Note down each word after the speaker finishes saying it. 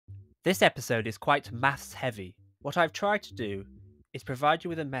This episode is quite maths heavy. What I've tried to do is provide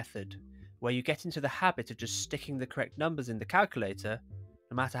you with a method where you get into the habit of just sticking the correct numbers in the calculator,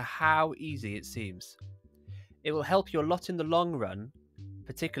 no matter how easy it seems. It will help you a lot in the long run,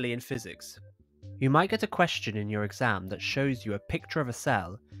 particularly in physics. You might get a question in your exam that shows you a picture of a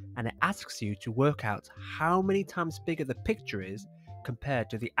cell and it asks you to work out how many times bigger the picture is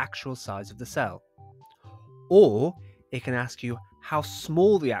compared to the actual size of the cell. Or it can ask you how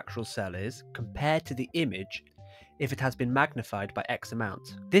small the actual cell is compared to the image if it has been magnified by X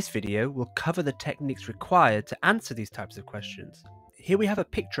amount. This video will cover the techniques required to answer these types of questions. Here we have a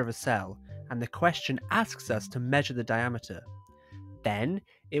picture of a cell and the question asks us to measure the diameter. Then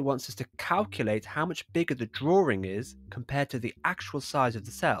it wants us to calculate how much bigger the drawing is compared to the actual size of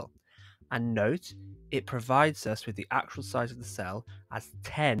the cell. And note, it provides us with the actual size of the cell as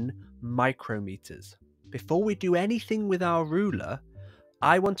 10 micrometers. Before we do anything with our ruler,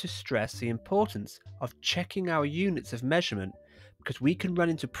 I want to stress the importance of checking our units of measurement because we can run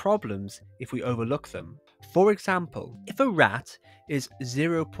into problems if we overlook them. For example, if a rat is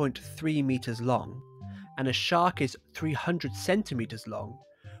 0.3 meters long and a shark is 300 centimeters long,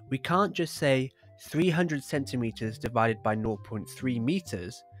 we can't just say 300 centimeters divided by 0.3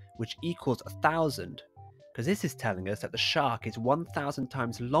 meters, which equals 1,000, because this is telling us that the shark is 1,000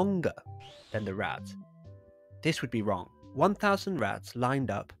 times longer than the rat. This would be wrong. 1,000 rats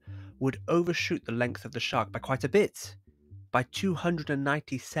lined up would overshoot the length of the shark by quite a bit, by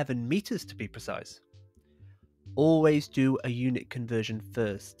 297 meters to be precise. Always do a unit conversion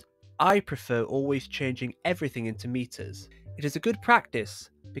first. I prefer always changing everything into meters. It is a good practice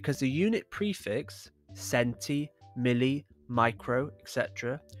because the unit prefix, centi, milli, micro,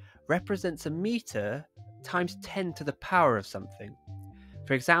 etc., represents a meter times 10 to the power of something.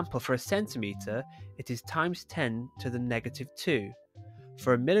 For example, for a centimeter, it is times 10 to the negative 2.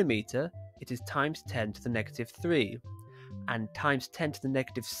 For a millimeter, it is times 10 to the negative 3, and times 10 to the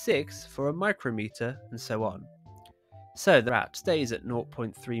negative 6 for a micrometer, and so on. So the rat stays at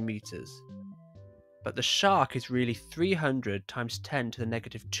 0.3 meters. But the shark is really 300 times 10 to the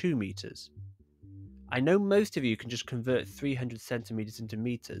negative 2 meters. I know most of you can just convert 300 centimeters into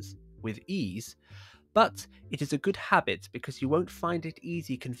meters with ease, but it is a good habit because you won't find it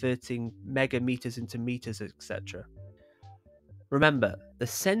easy converting megameters into meters, etc. Remember, the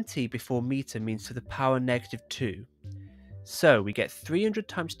centi before meter means to the power negative 2. So we get 300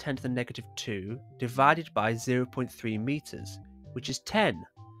 times 10 to the negative 2 divided by 0.3 meters, which is 10.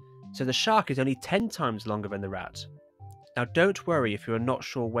 So the shark is only 10 times longer than the rat. Now don't worry if you are not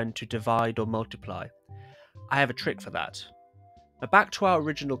sure when to divide or multiply. I have a trick for that. Now back to our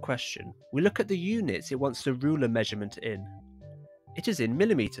original question. We look at the units it wants the ruler measurement in. It is in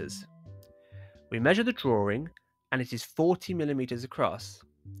millimeters. We measure the drawing and it is 40 millimeters across.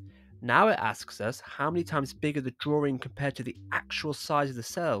 Now it asks us how many times bigger the drawing compared to the actual size of the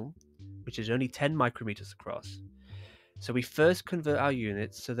cell, which is only 10 micrometers across. So we first convert our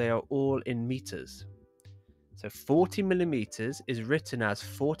units so they are all in meters. So 40 millimeters is written as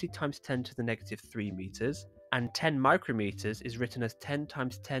 40 times 10 to the negative 3 meters, and 10 micrometers is written as 10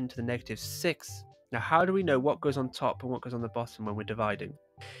 times 10 to the negative 6. Now how do we know what goes on top and what goes on the bottom when we're dividing?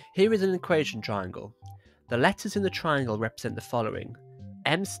 Here is an equation triangle. The letters in the triangle represent the following.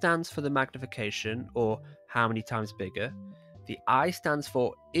 M stands for the magnification, or how many times bigger. The I stands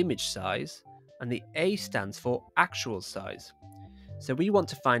for image size, and the A stands for actual size. So we want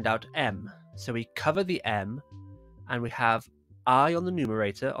to find out M. So we cover the M, and we have I on the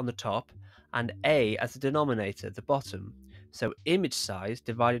numerator on the top, and A as the denominator at the bottom. So image size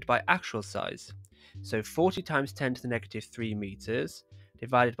divided by actual size. So 40 times 10 to the negative 3 meters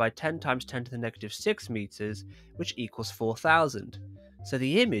divided by 10 times 10 to the negative 6 meters, which equals 4,000. So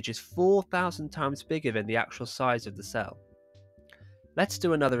the image is 4,000 times bigger than the actual size of the cell. Let's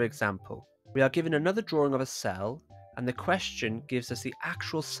do another example. We are given another drawing of a cell, and the question gives us the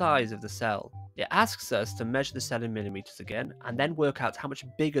actual size of the cell. It asks us to measure the cell in millimeters again, and then work out how much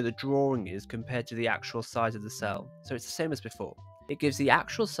bigger the drawing is compared to the actual size of the cell. So it's the same as before. It gives the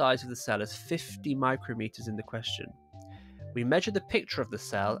actual size of the cell as 50 micrometers in the question. We measure the picture of the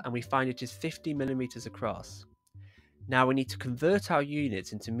cell, and we find it is 50 millimeters across. Now we need to convert our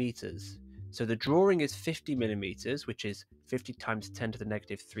units into meters. So the drawing is 50 millimeters, which is 50 times 10 to the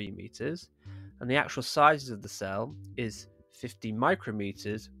negative 3 meters, and the actual size of the cell is 50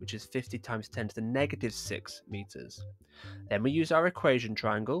 micrometers, which is 50 times 10 to the negative 6 meters. Then we use our equation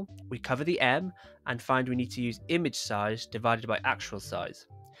triangle, we cover the M, and find we need to use image size divided by actual size.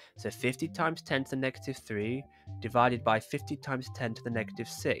 So 50 times 10 to the negative 3 divided by 50 times 10 to the negative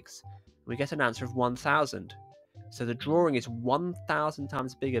 6. We get an answer of 1,000. so the drawing is 1,000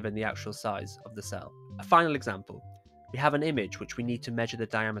 times bigger than the actual size of the cell. A final example, we have an image which we need to measure the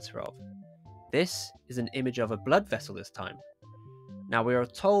diameter of. This is an image of a blood vessel this time. Now we are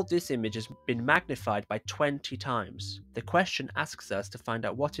told this image has been magnified by 20 times. The question asks us to find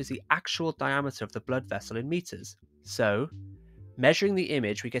out what is the actual diameter of the blood vessel in meters. So, measuring the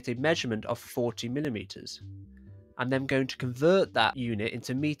image, we get a measurement of 40 millimeters. I'm then going to convert that unit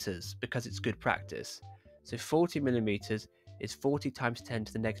into meters because it's good practice. So 40 millimeters is 40 times 10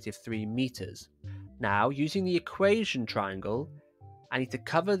 to the negative 3 meters. Now, using the equation triangle, I need to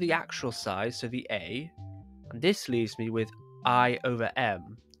cover the actual size, so the A, and this leaves me with I over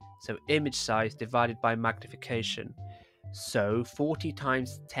M, so image size divided by magnification. So 40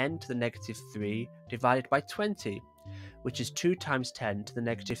 times 10 to the negative 3 divided by 20, which is 2 times 10 to the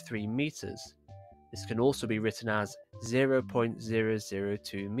negative 3 meters. This can also be written as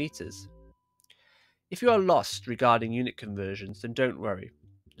 0.002 meters. If you are lost regarding unit conversions, then don't worry.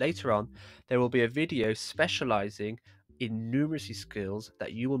 Later on, there will be a video specializing in numeracy skills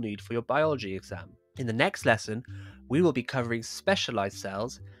that you will need for your biology exam. In the next lesson, we will be covering specialized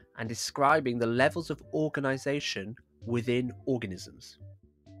cells and describing the levels of organization within organisms.